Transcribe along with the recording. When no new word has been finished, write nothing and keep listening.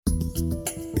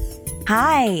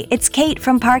Hi, it's Kate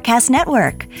from Parcast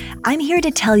Network. I'm here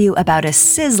to tell you about a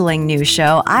sizzling new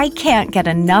show I can't get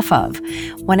enough of.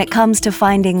 When it comes to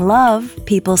finding love,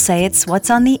 people say it's what's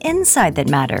on the inside that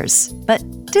matters. But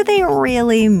do they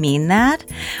really mean that?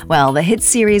 Well, the hit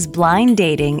series Blind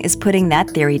Dating is putting that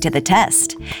theory to the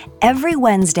test. Every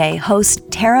Wednesday, host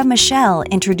Tara Michelle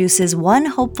introduces one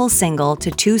hopeful single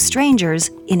to two strangers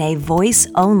in a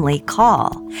voice-only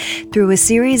call. Through a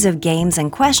series of games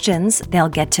and questions, they'll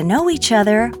get to know each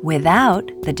other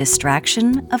without the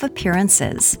distraction of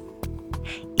appearances.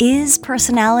 Is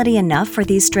personality enough for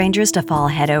these strangers to fall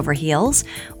head over heels?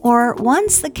 Or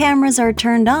once the cameras are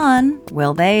turned on,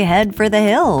 will they head for the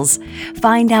hills?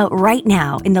 Find out right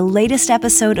now in the latest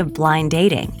episode of Blind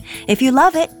Dating. If you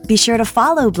love it, be sure to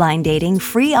follow Blind Dating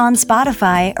free on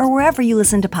Spotify or wherever you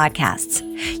listen to podcasts.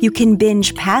 You can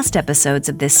binge past episodes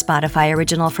of this Spotify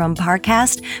original from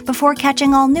Parcast before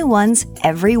catching all new ones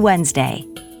every Wednesday.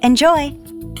 Enjoy!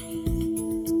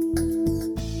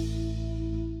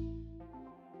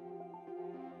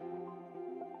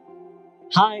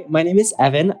 Hi, my name is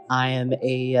Evan. I am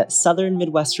a Southern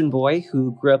Midwestern boy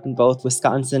who grew up in both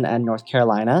Wisconsin and North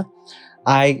Carolina.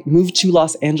 I moved to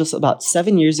Los Angeles about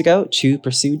 7 years ago to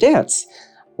pursue dance.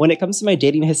 When it comes to my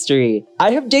dating history,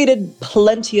 I have dated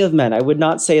plenty of men. I would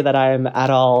not say that I am at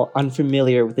all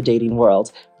unfamiliar with the dating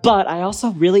world, but I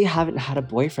also really haven't had a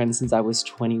boyfriend since I was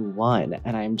 21,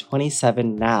 and I'm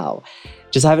 27 now.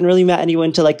 Just haven't really met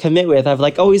anyone to commit with. I've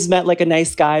always met a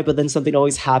nice guy, but then something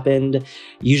always happened.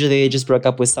 Usually they just broke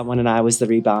up with someone and I was the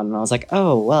rebound, and I was like,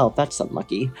 oh, well, that's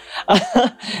unlucky.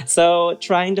 So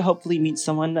trying to hopefully meet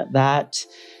someone that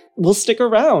will stick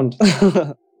around.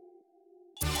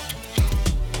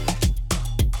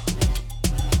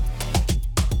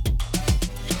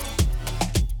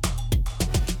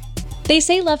 They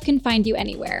say love can find you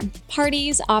anywhere.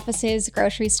 Parties, offices,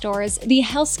 grocery stores, the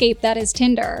hellscape that is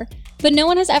Tinder. But no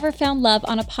one has ever found love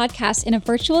on a podcast in a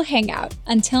virtual hangout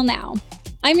until now.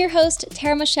 I'm your host,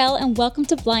 Tara Michelle, and welcome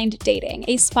to Blind Dating,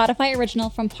 a Spotify original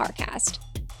from Parcast.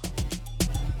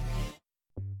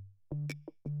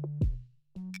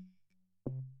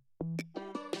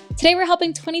 Today we're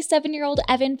helping 27-year-old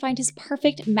Evan find his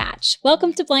perfect match.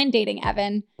 Welcome to Blind Dating,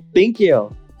 Evan. Thank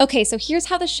you. Okay, so here's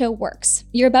how the show works.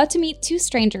 You're about to meet two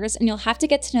strangers and you'll have to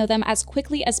get to know them as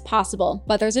quickly as possible,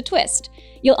 but there's a twist.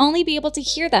 You'll only be able to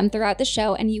hear them throughout the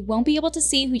show and you won't be able to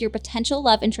see who your potential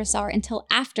love interests are until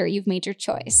after you've made your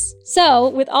choice. So,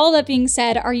 with all that being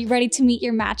said, are you ready to meet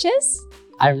your matches?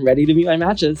 I'm ready to meet my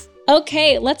matches.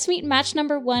 Okay, let's meet match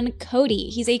number one,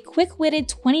 Cody. He's a quick-witted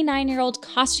 29-year-old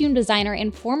costume designer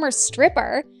and former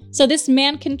stripper, so this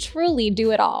man can truly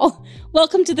do it all.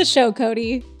 Welcome to the show,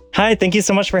 Cody. Hi, thank you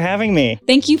so much for having me.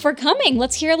 Thank you for coming.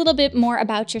 Let's hear a little bit more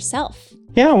about yourself.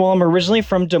 Yeah, well, I'm originally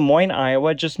from Des Moines,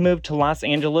 Iowa. Just moved to Los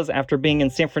Angeles after being in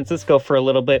San Francisco for a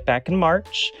little bit back in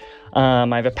March. I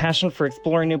have a passion for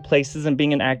exploring new places and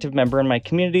being an active member in my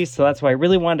community, so that's why I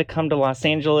really wanted to come to Los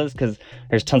Angeles because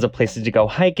there's tons of places to go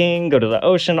hiking, go to the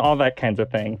ocean, all that kinds of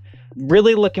thing.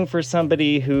 Really looking for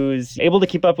somebody who's able to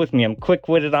keep up with me. I'm a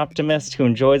quick-witted optimist who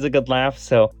enjoys a good laugh,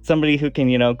 so somebody who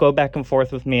can, go back and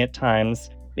forth with me at times.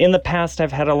 In the past,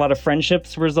 I've had a lot of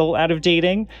friendships result out of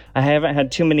dating. I haven't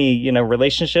had too many,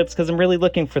 relationships because I'm really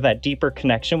looking for that deeper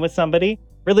connection with somebody.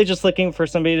 Really just looking for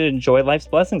somebody to enjoy life's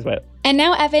blessings with. And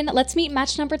now, Evan, let's meet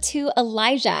match number two,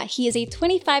 Elijah. He is a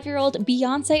 25-year-old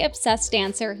Beyonce-obsessed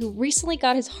dancer who recently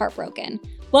got his heart broken.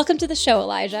 Welcome to the show,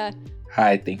 Elijah.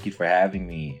 Hi, thank you for having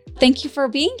me. Thank you for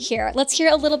being here. Let's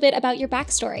hear a little bit about your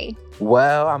backstory.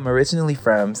 Well, I'm originally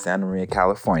from Santa Maria,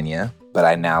 California, but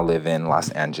I now live in Los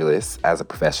Angeles as a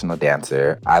professional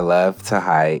dancer. I love to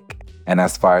hike, and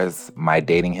as far as my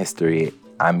dating history,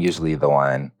 I'm usually the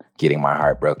one getting my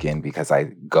heart broken because I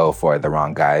go for the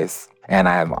wrong guys, and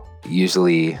I'm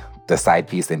usually the side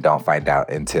piece and don't find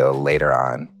out until later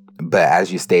on. But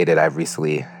as you stated, I've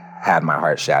recently had my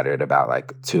heart shattered about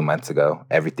 2 months ago.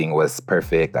 Everything was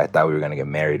perfect. I thought we were gonna get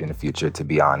married in the future, to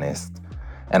be honest.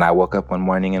 And I woke up one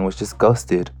morning and was just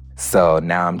ghosted. So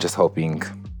now I'm just hoping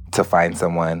to find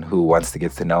someone who wants to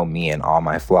get to know me and all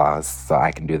my flaws so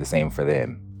I can do the same for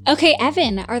them. Okay,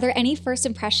 Evan, are there any first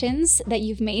impressions that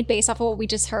you've made based off of what we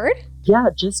just heard? Yeah,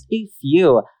 just a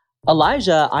few.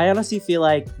 Elijah, I honestly feel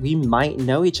like we might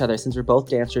know each other since we're both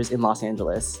dancers in Los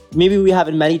Angeles. Maybe we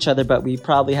haven't met each other, but we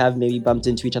probably have maybe bumped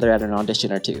into each other at an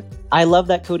audition or two. I love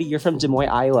that, Cody, you're from Des Moines,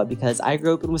 Iowa, because I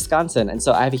grew up in Wisconsin, and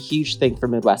so I have a huge thing for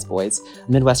Midwest boys.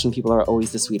 Midwestern people are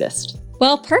always the sweetest.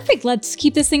 Well, perfect. Let's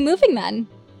keep this thing moving then.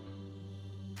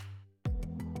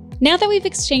 Now that we've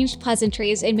exchanged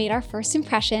pleasantries and made our first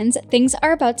impressions, things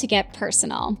are about to get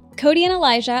personal. Cody and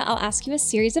Elijah, I'll ask you a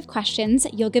series of questions.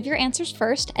 You'll give your answers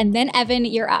first, and then Evan,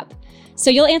 you're up. So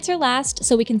you'll answer last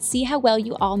so we can see how well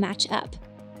you all match up.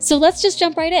 So let's just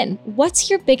jump right in.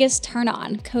 What's your biggest turn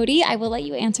on? Cody, I will let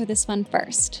you answer this one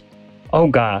first. Oh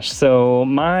gosh, so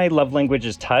my love language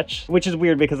is touch, which is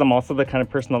weird because I'm also the kind of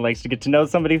person that likes to get to know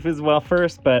somebody as well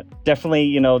first, but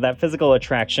definitely, that physical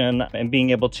attraction and being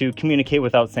able to communicate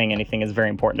without saying anything is very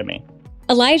important to me.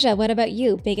 Elijah, what about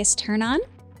you? Biggest turn on?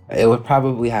 It would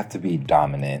probably have to be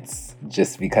dominance,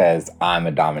 just because I'm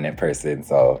a dominant person,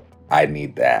 so I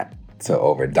need that to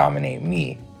over-dominate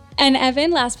me. And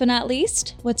Evan, last but not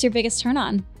least, what's your biggest turn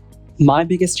on? My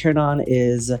biggest turn on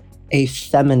is a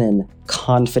feminine,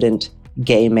 confident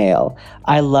gay male.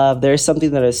 There's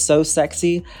something that is so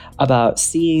sexy about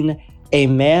seeing a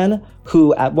man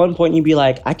who at one point you'd be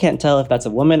like, I can't tell if that's a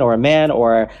woman or a man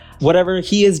or whatever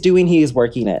he is doing, he is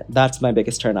working it. That's my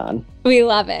biggest turn on. We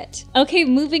love it. Okay,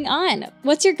 moving on.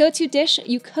 What's your go-to dish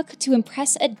you cook to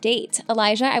impress a date?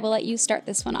 Elijah, I will let you start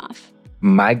this one off.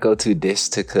 My go-to dish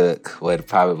to cook would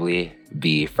probably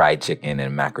be fried chicken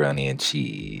and macaroni and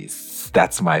cheese.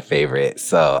 That's my favorite.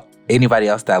 So anybody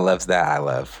else that loves that, I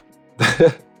love.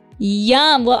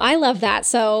 Yum. Well, I love that.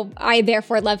 So I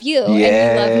therefore love you and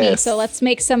you love me. So let's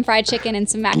make some fried chicken and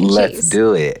some mac and cheese. Let's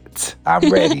do it.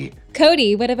 I'm ready.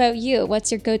 Cody, what about you?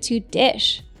 What's your go-to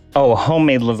dish? Oh,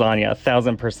 homemade lasagna,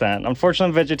 1000%. Unfortunately,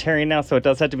 I'm vegetarian now, so it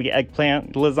does have to be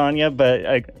eggplant lasagna, but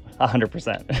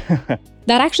 100%.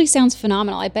 That actually sounds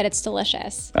phenomenal. I bet it's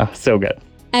delicious. Oh, so good.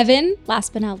 Evan,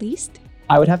 last but not least.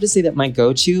 I would have to say that my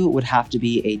go-to would have to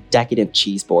be a decadent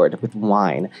cheese board with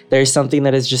wine. There's something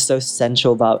that is just so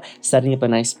sensual about setting up a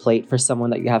nice plate for someone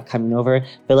that you have coming over.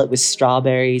 Fill it with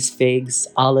strawberries, figs,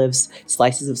 olives,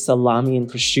 slices of salami and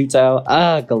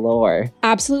prosciutto. Galore.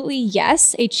 Absolutely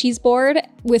yes. A cheese board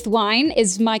with wine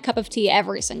is my cup of tea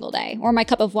every single day. Or my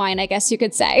cup of wine, I guess you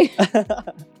could say.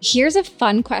 Here's a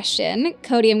fun question.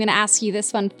 Cody, I'm going to ask you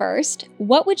this one first.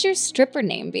 What would your stripper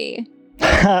name be?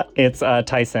 It's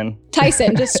Tyson.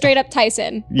 Tyson, just straight up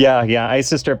Tyson. Yeah. I used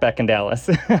to strip back in Dallas,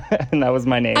 and that was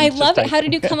my name. I love it. Tyson. How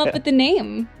did you come up with the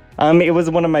name? It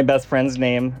was one of my best friend's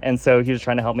name, and so he was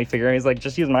trying to help me figure it out. He's like,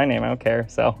 just use my name, I don't care.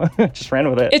 So just ran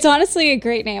with it. It's honestly a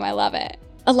great name. I love it.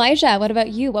 Elijah, what about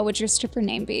you? What would your stripper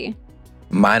name be?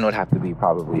 Mine would have to be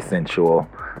probably sensual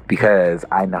because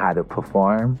I know how to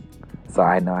perform. So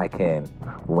I know I can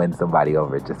win somebody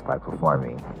over just by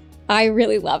performing. I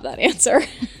really love that answer.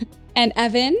 And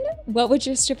Evan, what would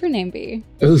your stripper name be?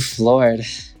 Oof, Lord.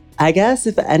 I guess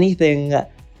if anything,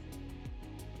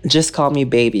 just call me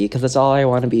baby, because that's all I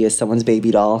want to be is someone's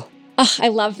baby doll. Oh, I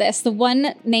love this. The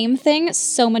one name thing,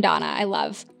 so Madonna. I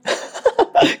love.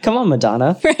 Come on,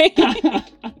 Madonna. Right?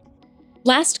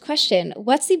 Last question.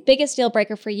 What's the biggest deal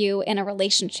breaker for you in a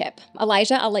relationship?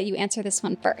 Elijah, I'll let you answer this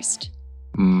one first.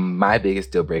 My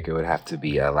biggest deal breaker would have to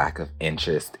be a lack of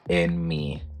interest in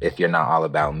me. If you're not all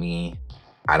about me,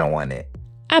 I don't want it.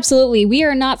 Absolutely. We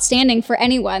are not standing for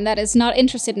anyone that is not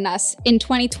interested in us in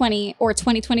 2020 or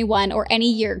 2021 or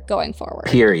any year going forward.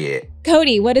 Period.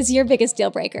 Cody, what is your biggest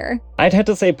deal breaker? I'd have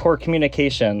to say poor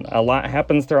communication. A lot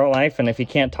happens throughout life, and if you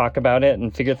can't talk about it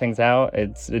and figure things out,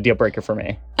 it's a deal breaker for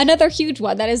me. Another huge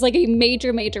one. That is like a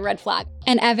major, major red flag.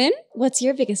 And Evan, what's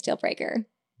your biggest deal breaker?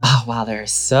 Oh, wow, there are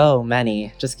so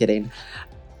many. Just kidding.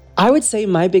 I would say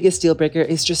my biggest deal breaker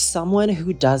is just someone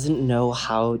who doesn't know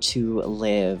how to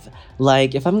live.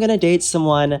 Like, if I'm gonna date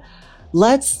someone,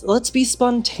 let's be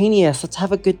spontaneous. Let's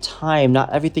have a good time.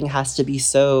 Not everything has to be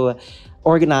so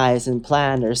organized and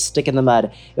planned or stick in the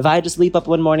mud. If I just leap up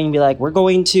one morning and be like, we're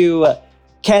going to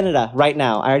Canada right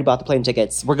now. I already bought the plane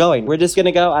tickets. We're going. We're just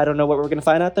gonna go. I don't know what we're gonna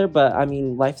find out there, but I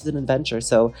mean, life is an adventure.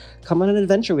 So come on an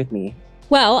adventure with me.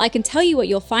 Well, I can tell you what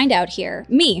you'll find out here.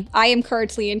 Me, I am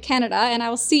currently in Canada, and I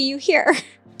will see you here.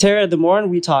 Tara, the more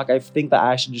we talk, I think that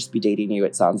I should just be dating you,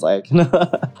 it sounds like.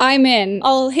 I'm in.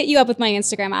 I'll hit you up with my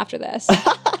Instagram after this.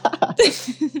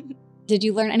 Did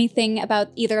you learn anything about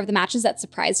either of the matches that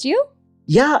surprised you?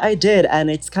 Yeah, I did.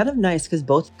 And it's kind of nice because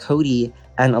both Cody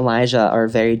and Elijah are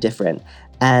very different.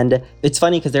 And it's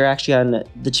funny because they're actually on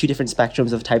the two different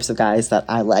spectrums of types of guys that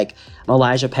I like.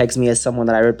 Elijah pegs me as someone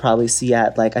that I would probably see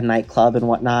at like a nightclub and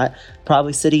whatnot,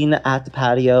 probably sitting at the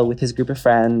patio with his group of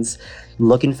friends,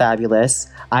 looking fabulous.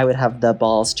 I would have the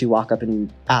balls to walk up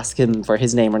and ask him for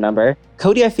his name or number.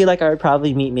 Cody, I feel like I would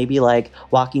probably meet maybe like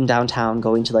walking downtown,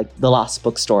 going to like the Lost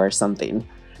Bookstore or something.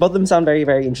 Both of them sound very,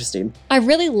 very interesting. I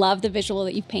really love the visual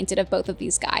that you've painted of both of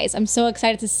these guys. I'm so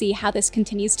excited to see how this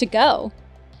continues to go.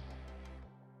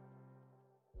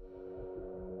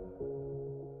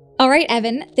 All right,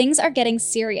 Evan, things are getting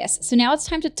serious. So now it's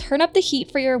time to turn up the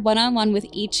heat for your one-on-one with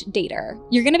each dater.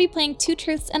 You're going to be playing 2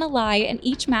 truths and a lie, and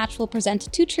each match will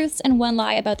present 2 truths and 1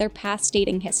 lie about their past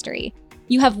dating history.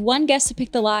 You have 1 guess to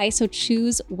pick the lie, so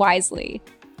choose wisely.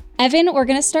 Evan, we're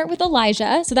going to start with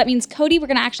Elijah. So that means, Cody, we're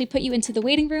going to actually put you into the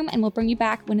waiting room and we'll bring you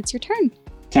back when it's your turn.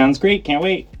 Sounds great. Can't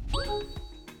wait.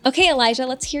 Okay, Elijah,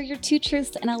 let's hear your 2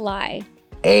 truths and a lie.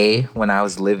 A, when I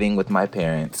was living with my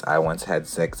parents, I once had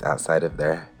sex outside of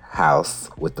their house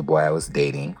with the boy I was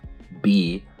dating.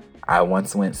 B, I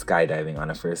once went skydiving on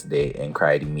a first date and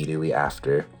cried immediately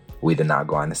after. We did not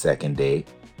go on a second date.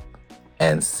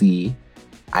 And C,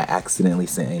 I accidentally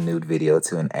sent a nude video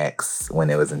to an ex when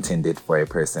it was intended for a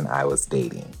person I was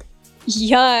dating.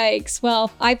 Yikes.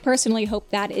 Well, I personally hope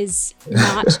that is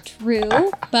not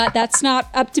true, but that's not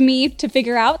up to me to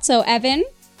figure out. So, Evan,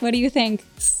 what do you think?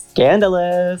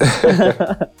 Scandalous.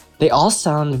 They all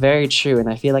sound very true, and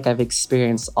I feel like I've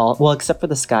experienced all, well, except for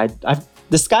the sky.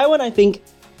 The sky one, I think,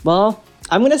 well,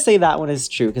 I'm going to say that one is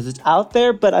true because it's out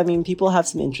there, but I mean, people have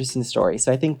some interesting stories.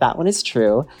 So I think that one is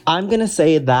true. I'm going to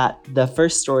say that the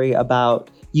first story about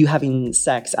you having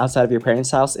sex outside of your parents'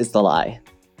 house is the lie.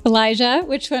 Elijah,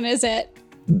 which one is it?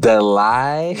 The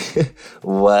lie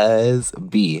was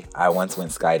B. I once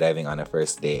went skydiving on a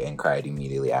first date and cried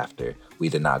immediately after. We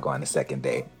did not go on a second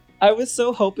date. I was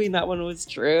so hoping that one was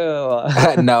true.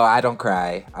 No, I don't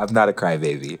cry. I'm not a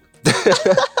crybaby.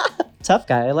 Tough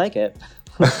guy, I like it.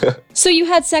 So you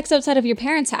had sex outside of your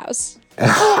parents' house?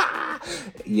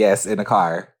 Yes, in a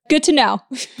car. Good to know.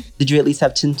 Did you at least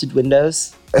have tinted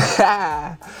windows?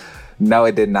 No,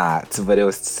 it did not, but it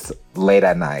was late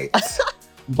at night.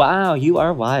 Wow, you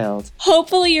are wild.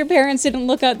 Hopefully your parents didn't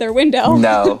look out their window.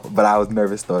 No, but I was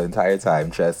nervous the entire time,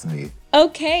 trust me.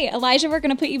 Okay, Elijah, we're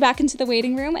going to put you back into the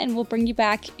waiting room and we'll bring you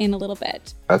back in a little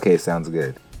bit. Okay, sounds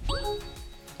good.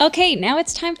 Okay, now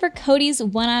it's time for Cody's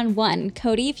one-on-one.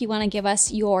 Cody, if you want to give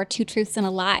us your 2 truths and a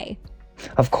lie.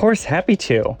 Of course, happy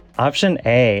to. Option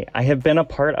A, I have been a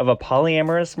part of a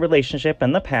polyamorous relationship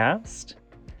in the past.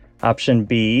 Option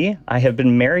B, I have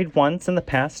been married once in the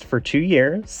past for 2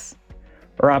 years.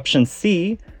 Or option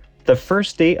C, the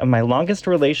first date of my longest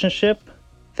relationship,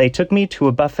 they took me to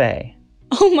a buffet.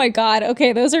 Oh my God.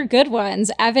 Okay, those are good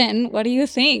ones. Evan, what do you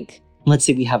think? Let's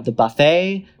see, we have the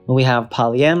buffet, we have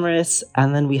polyamorous,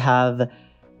 and then we have,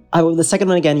 the second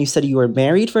one again, you said you were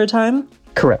married for a time?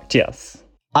 Correct, yes.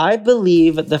 I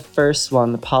believe the first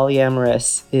one, the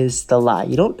polyamorous, is the lie.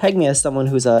 You don't peg me as someone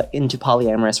who's into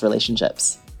polyamorous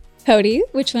relationships. Cody,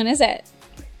 which one is it?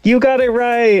 You got it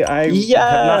right. I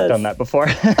have not done that before.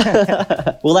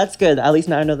 Well, that's good. At least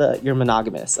now I know that you're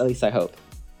monogamous. At least I hope.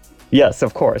 Yes,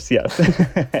 of course. Yes.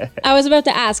 I was about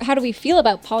to ask, how do we feel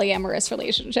about polyamorous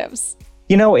relationships?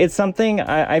 You know, it's something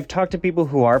I've talked to people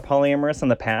who are polyamorous in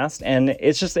the past, and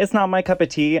it's not my cup of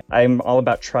tea. I'm all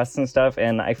about trust and stuff,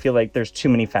 and I feel like there's too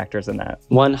many factors in that.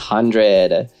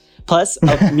 100. Plus,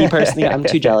 me personally, I'm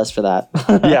too jealous for that.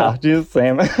 Yeah, do the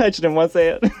same. I just didn't want to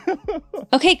say it.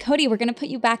 Okay, Cody, we're going to put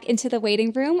you back into the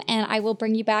waiting room, and I will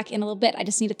bring you back in a little bit. I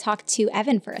just need to talk to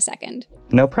Evan for a second.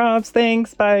 No probs.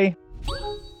 Thanks. Bye.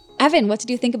 Evan, what did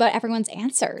you think about everyone's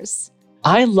answers?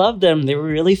 I loved them. They were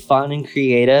really fun and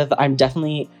creative. I'm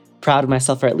definitely proud of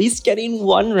myself for at least getting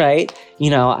one right. You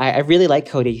know, I really like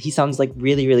Cody. He sounds like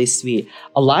really, really sweet.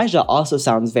 Elijah also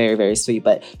sounds very, very sweet,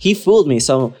 but he fooled me.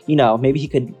 So, you know, maybe he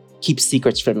could keep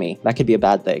secrets from me. That could be a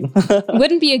bad thing.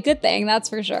 Wouldn't be a good thing, that's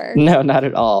for sure. No, not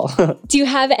at all. Do you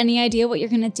have any idea what you're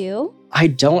going to do? I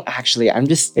don't actually.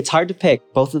 It's hard to pick.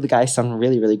 Both of the guys sound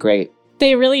really, really great.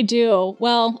 They really do.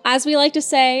 Well, as we like to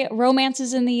say, romance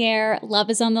is in the air, love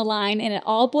is on the line, and it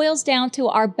all boils down to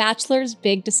our bachelor's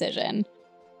big decision.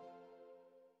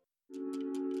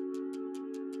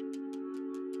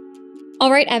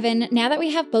 All right, Evan, now that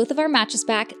we have both of our matches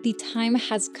back, the time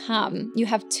has come. You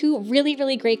have 2 really,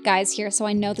 really great guys here, so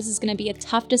I know this is going to be a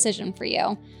tough decision for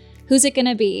you. Who's it going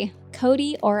to be,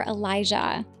 Cody or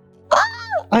Elijah?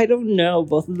 I don't know.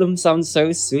 Both of them sound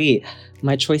so sweet.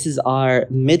 My choices are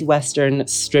Midwestern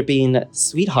stripping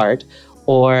sweetheart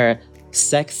or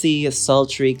sexy,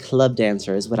 sultry club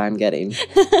dancer is what I'm getting.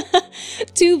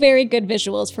 2 very good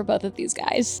visuals for both of these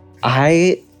guys.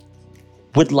 I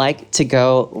would like to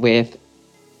go with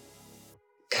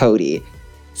Cody.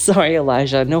 Sorry,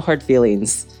 Elijah. No hard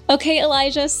feelings. Okay,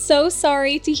 Elijah, so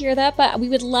sorry to hear that, but we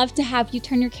would love to have you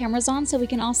turn your cameras on so we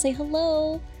can all say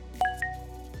hello.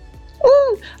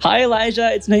 Ooh. Hi,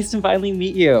 Elijah. It's nice to finally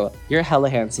meet you. You're hella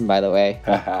handsome, by the way.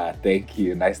 Thank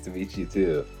you. Nice to meet you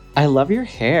too. I love your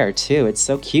hair, too. It's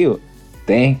so cute.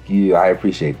 Thank you. I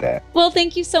appreciate that. Well,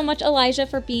 thank you so much, Elijah,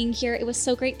 for being here. It was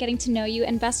so great getting to know you,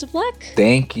 and best of luck.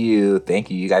 Thank you. Thank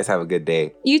you. You guys have a good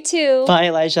day. You too. Bye,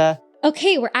 Elijah.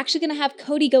 Okay, we're actually going to have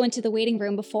Cody go into the waiting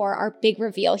room before our big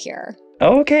reveal here.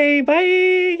 Okay, bye.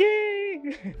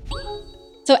 Yay.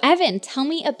 So, Evan, tell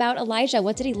me about Elijah.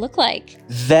 What did he look like?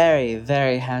 Very,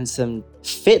 very handsome,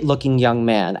 fit-looking young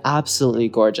man. Absolutely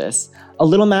gorgeous. A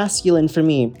little masculine for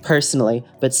me, personally,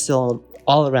 but still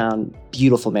all-around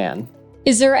beautiful man.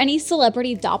 Is there any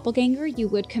celebrity doppelganger you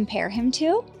would compare him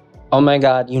to? Oh my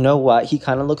God, you know what? He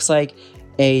kind of looks like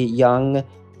a young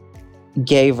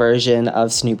gay version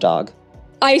of Snoop Dogg.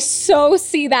 I so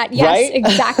see that. Yes, Right?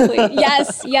 Exactly.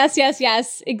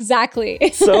 Yes,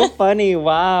 exactly. So funny,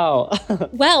 wow.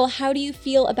 Well, how do you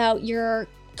feel about your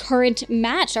current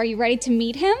match? Are you ready to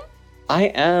meet him? I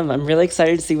am. I'm really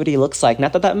excited to see what he looks like.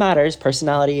 Not that that matters.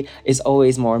 Personality is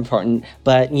always more important,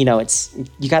 but you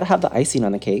gotta have the icing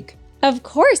on the cake. Of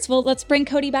course. Well, let's bring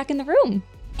Cody back in the room.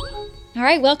 All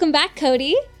right, welcome back,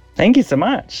 Cody. Thank you so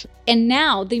much. And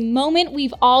now, the moment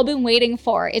we've all been waiting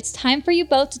for. It's time for you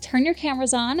both to turn your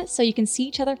cameras on so you can see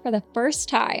each other for the first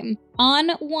time. On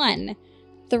 1,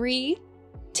 3,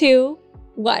 2,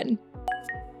 1.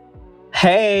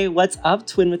 Hey, what's up,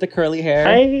 twin with the curly hair?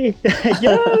 Hi.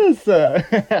 Yes.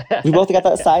 We both got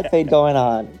that side fade going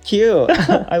on. Cute.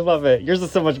 I love it. Yours is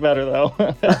so much better, though.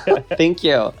 Thank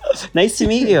you. Nice to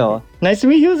meet you. Nice to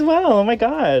meet you as well. Oh my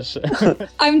gosh.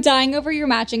 I'm dying over your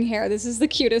matching hair. This is the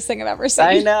cutest thing I've ever seen.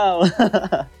 I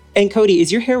know. And Cody,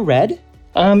 is your hair red?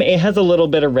 It has a little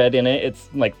bit of red in it. It's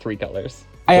like 3 colors.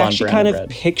 I Blonde, actually brown, kind and of red.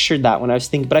 pictured that when I was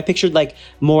thinking, but I pictured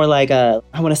more like I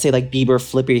want to say like Bieber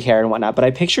flippy hair and whatnot, but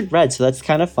I pictured red, so that's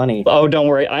kind of funny. Oh, don't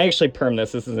worry. I actually perm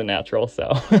this. This isn't natural, so.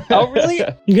 Oh, really?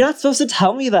 You're not supposed to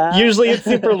tell me that. Usually it's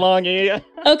super long. Yeah.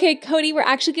 Okay, Cody, we're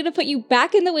actually going to put you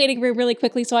back in the waiting room really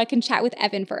quickly so I can chat with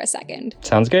Evan for a second.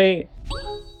 Sounds great.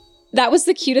 That was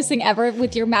the cutest thing ever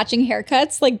with your matching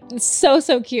haircuts. Like,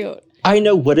 so cute. I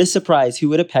know, what a surprise. Who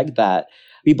would have pegged that?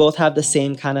 We both have the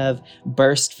same kind of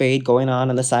burst fade going on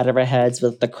the side of our heads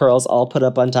with the curls all put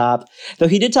up on top. Though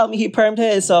he did tell me he permed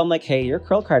his, so I'm like, hey, your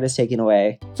curl card is taken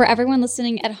away. For everyone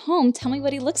listening at home, tell me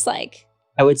what he looks like.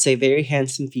 I would say very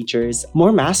handsome features,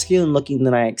 more masculine looking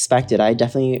than I expected. I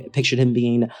definitely pictured him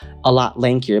being a lot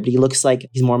lankier, but he looks like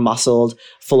he's more muscled,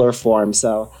 fuller form.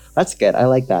 So that's good. I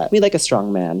like that. We like a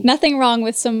strong man. Nothing wrong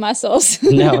with some muscles.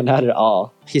 No, not at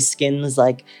all. His skin is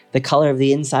like the color of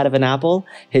the inside of an apple.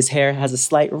 His hair has a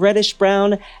slight reddish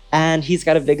brown, and he's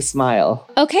got a big smile.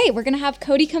 Okay, we're going to have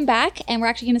Cody come back, and we're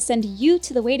actually going to send you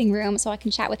to the waiting room so I can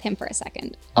chat with him for a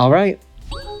second. All right.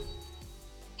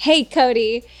 Hey,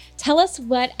 Cody, tell us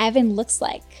what Evan looks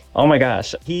like. Oh my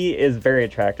gosh. He is very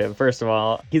attractive. First of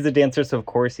all, he's a dancer, so of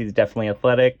course he's definitely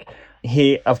athletic.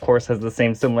 He, of course, has the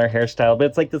same similar hairstyle, but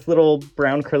it's like this little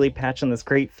brown curly patch and this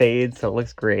great fade, so it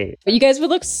looks great. You guys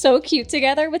would look so cute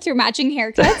together with your matching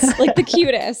haircuts, like the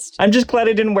cutest. I'm just glad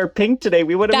I didn't wear pink today.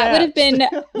 We would have That would have been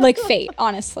like fate,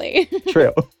 honestly.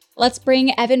 True. Let's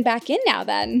bring Evan back in now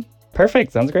then.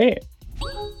 Perfect. Sounds great.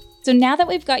 So now that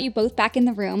we've got you both back in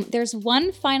the room, there's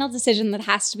one final decision that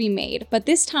has to be made, but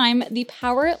this time the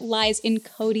power lies in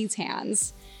Cody's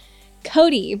hands.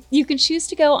 Cody, you can choose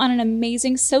to go on an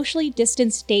amazing socially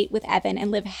distanced date with Evan and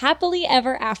live happily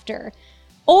ever after.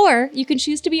 Or you can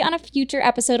choose to be on a future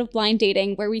episode of Blind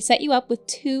Dating where we set you up with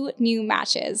 2 new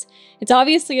matches. It's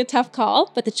obviously a tough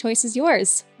call, but the choice is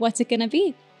yours. What's it gonna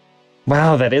be?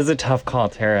 Wow, that is a tough call,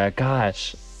 Tara.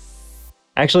 Gosh.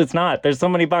 Actually, it's not. There's so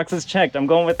many boxes checked. I'm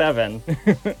going with Evan.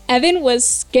 Evan was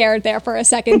scared there for a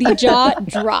second. The jaw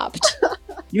dropped.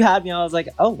 You had me. I was like,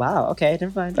 oh, wow. Okay,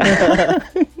 never mind.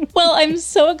 Well, I'm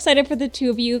so excited for the 2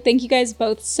 of you. Thank you guys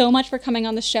both so much for coming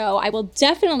on the show. I will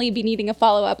definitely be needing a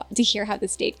follow-up to hear how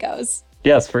this date goes.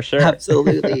 Yes, for sure.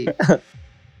 Absolutely.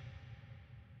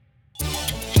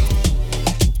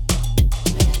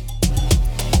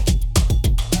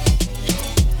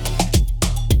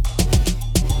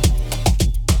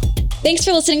 Thanks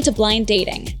for listening to Blind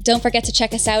Dating. Don't forget to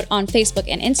check us out on Facebook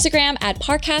and Instagram at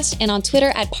Parcast and on Twitter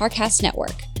at Parcast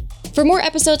Network. For more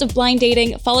episodes of Blind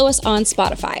Dating, follow us on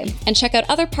Spotify and check out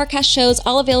other Parcast shows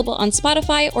all available on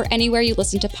Spotify or anywhere you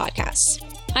listen to podcasts.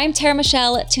 I'm Tara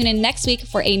Michelle. Tune in next week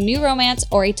for a new romance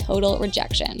or a total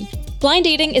rejection. Blind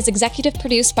Dating is executive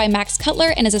produced by Max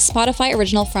Cutler and is a Spotify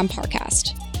original from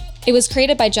Parcast. It was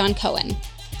created by John Cohen.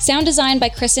 Sound design by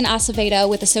Kristen Acevedo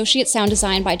with associate sound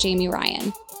design by Jamie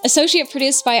Ryan. Associate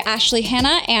produced by Ashley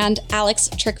Hanna and Alex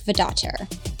Trickvedater.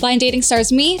 Blind Dating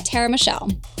stars me, Tara Michelle.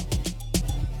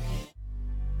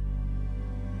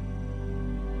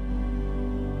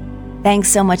 Thanks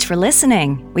so much for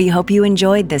listening. We hope you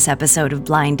enjoyed this episode of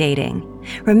Blind Dating.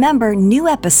 Remember, new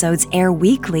episodes air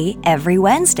weekly every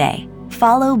Wednesday.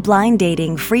 Follow Blind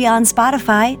Dating free on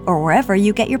Spotify or wherever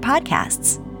you get your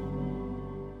podcasts.